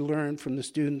continue to learn from the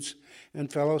students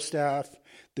and fellow staff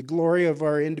the glory of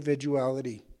our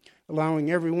individuality,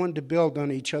 allowing everyone to build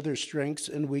on each other's strengths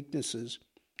and weaknesses.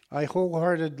 I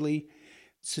wholeheartedly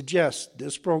suggest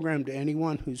this program to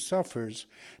anyone who suffers,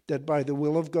 that by the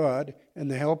will of God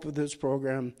and the help of this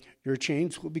program, your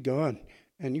chains will be gone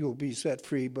and you will be set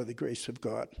free by the grace of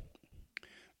God.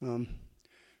 One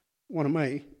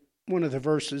of the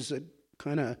verses that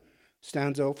kind of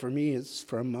stands out for me is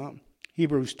from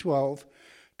Hebrews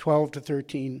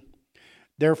 12:12-13.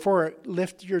 Therefore,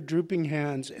 lift your drooping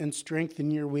hands and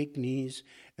strengthen your weak knees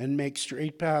and make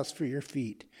straight paths for your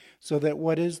feet, so that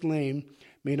what is lame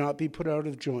may not be put out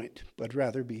of joint, but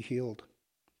rather be healed.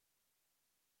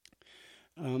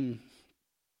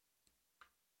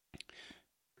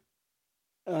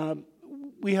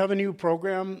 We have a new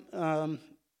program.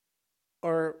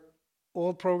 Our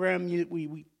old program, it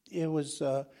was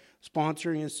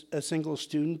sponsoring a single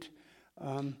student.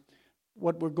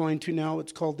 What we're going to now,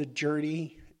 it's called The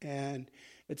Journey, and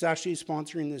it's actually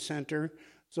sponsoring the center.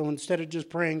 So instead of just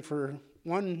praying for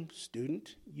one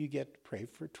student, you get to pray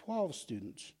for 12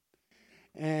 students.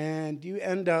 And you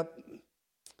end up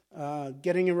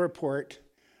getting a report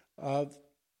of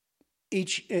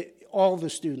all the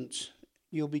students.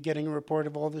 You'll be getting a report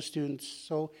of all the students.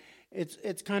 So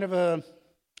it's kind of a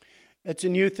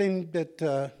new thing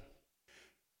that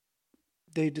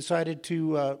they decided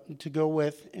to go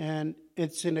with, and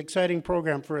it's an exciting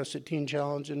program for us at Teen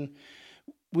Challenge, and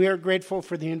we are grateful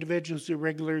for the individuals who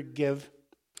regularly give,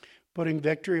 putting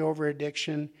victory over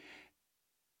addiction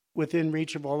within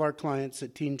reach of all our clients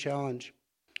at Teen Challenge.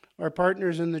 Our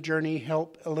partners in the journey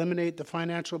help eliminate the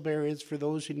financial barriers for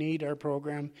those who need our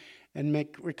program and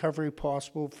make recovery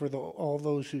possible for all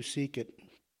those who seek it.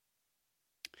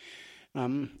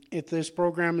 If this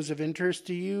program is of interest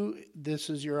to you, this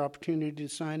is your opportunity to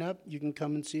sign up. You can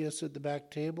come and see us at the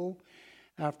back table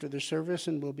after the service,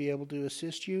 and we'll be able to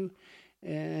assist you.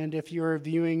 And if you're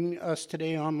viewing us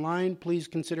today online, please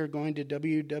consider going to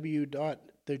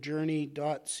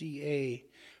www.thejourney.ca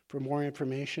for more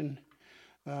information.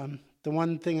 The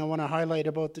one thing I want to highlight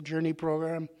about the Journey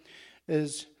program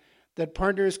is that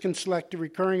partners can select a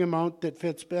recurring amount that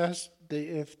fits best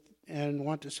and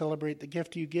want to celebrate the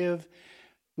gift you give.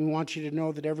 We want you to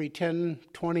know that every $10,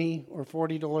 $20, or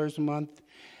 $40 a month,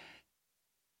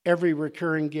 every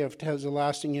recurring gift has a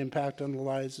lasting impact on the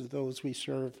lives of those we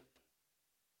serve.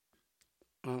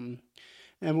 And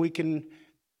we can,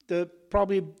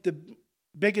 probably the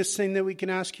biggest thing that we can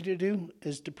ask you to do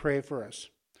is to pray for us.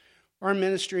 Our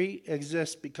ministry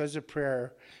exists because of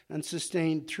prayer and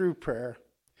sustained through prayer.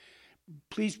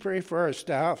 Please pray for our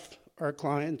staff, our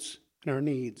clients, and our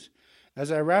needs.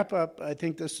 As I wrap up, I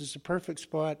think this is a perfect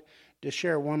spot to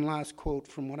share one last quote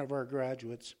from one of our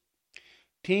graduates.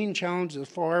 Teen Challenge is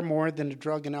far more than a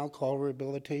drug and alcohol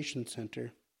rehabilitation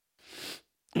center.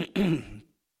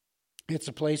 It's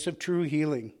a place of true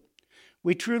healing.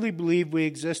 We truly believe we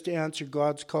exist to answer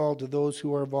God's call to those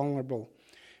who are vulnerable.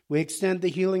 We extend the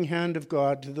healing hand of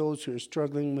God to those who are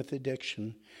struggling with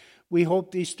addiction. We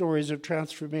hope these stories of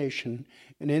transformation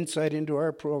and insight into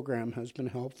our program has been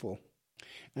helpful.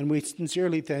 And we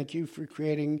sincerely thank you for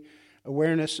creating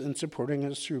awareness and supporting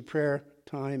us through prayer,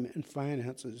 time, and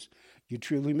finances. You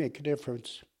truly make a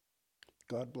difference.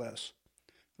 God bless.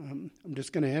 I'm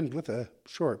just going to end with a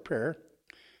short prayer.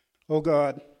 Oh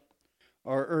God,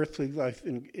 our earthly life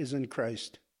is in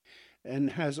Christ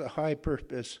and has a high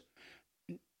purpose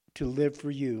to live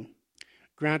for you.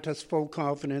 Grant us full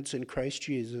confidence in Christ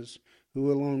Jesus,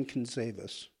 who alone can save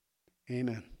us.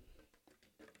 Amen.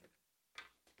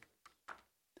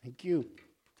 Thank you.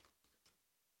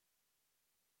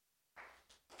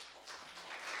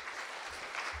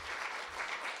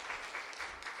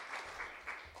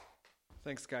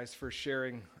 Thanks, guys, for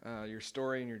sharing your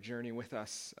story and your journey with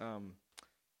us.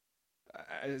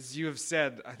 As you have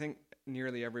said, I think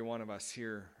nearly every one of us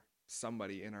here,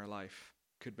 somebody in our life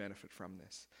could benefit from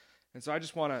this. And so I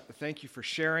just want to thank you for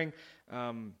sharing.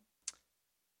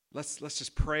 Let's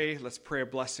just pray. Let's pray a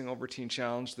blessing over Teen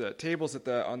Challenge. The tables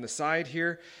on the side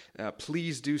here,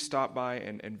 please do stop by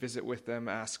and visit with them,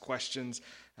 ask questions.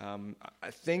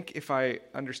 I think if I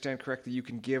understand correctly, you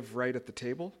can give right at the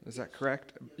table. Is that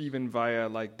correct? Even via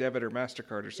like debit or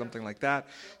MasterCard or something like that.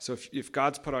 So if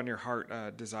God's put on your heart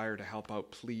a desire to help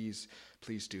out, please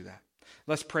do that.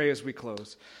 Let's pray as we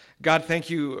close. God, thank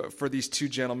you for these two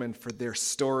gentlemen, for their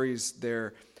stories,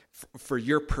 for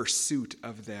your pursuit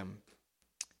of them.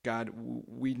 God,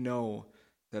 we know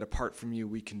that apart from you,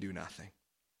 we can do nothing.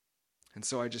 And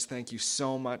so I just thank you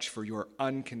so much for your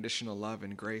unconditional love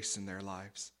and grace in their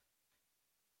lives.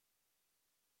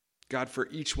 God, for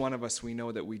each one of us, we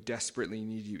know that we desperately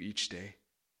need you each day.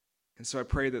 And so I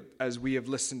pray that as we have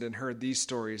listened and heard these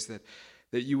stories, that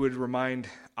you would remind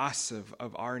us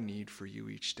of our need for you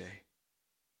each day.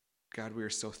 God, we are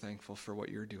so thankful for what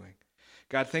you're doing.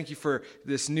 God, thank you for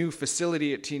this new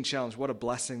facility at Teen Challenge. What a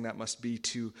blessing that must be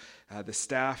to the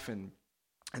staff and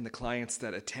the clients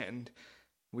that attend.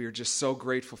 We are just so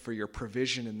grateful for your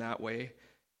provision in that way.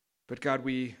 But God,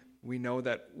 we know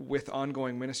that with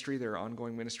ongoing ministry, there are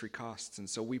ongoing ministry costs. And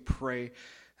so we pray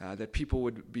that people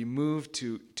would be moved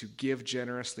to give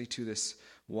generously to this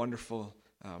wonderful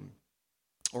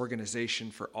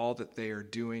organization for all that they are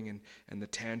doing and the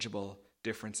tangible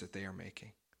difference that they are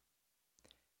making.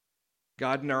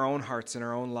 God, in our own hearts, in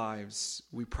our own lives,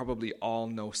 we probably all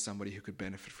know somebody who could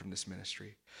benefit from this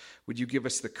ministry. Would you give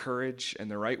us the courage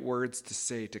and the right words to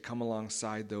say to come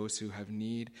alongside those who have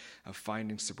need of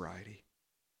finding sobriety?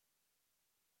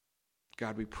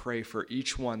 God, we pray for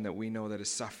each one that we know that is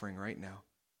suffering right now,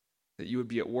 that you would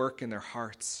be at work in their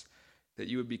hearts, that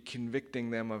you would be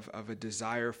convicting them of a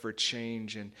desire for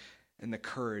change and the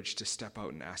courage to step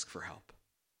out and ask for help.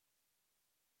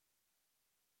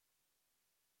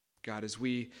 God, as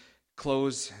we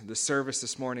close the service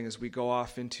this morning, as we go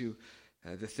off into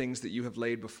the things that you have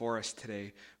laid before us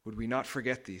today, would we not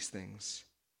forget these things?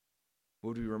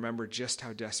 Would we remember just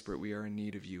how desperate we are in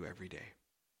need of you every day?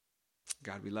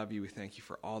 God, we love you. We thank you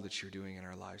for all that you're doing in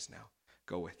our lives now.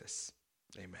 Go with us.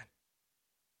 Amen.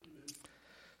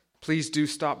 Please do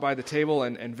stop by the table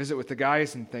and visit with the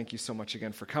guys, and thank you so much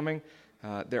again for coming.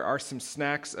 There are some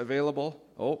snacks available.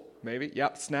 Oh, maybe.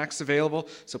 Yep, snacks available.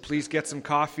 So please get some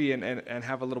coffee and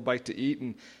have a little bite to eat.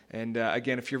 And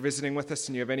again, if you're visiting with us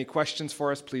and you have any questions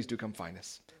for us, please do come find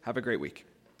us. Have a great week.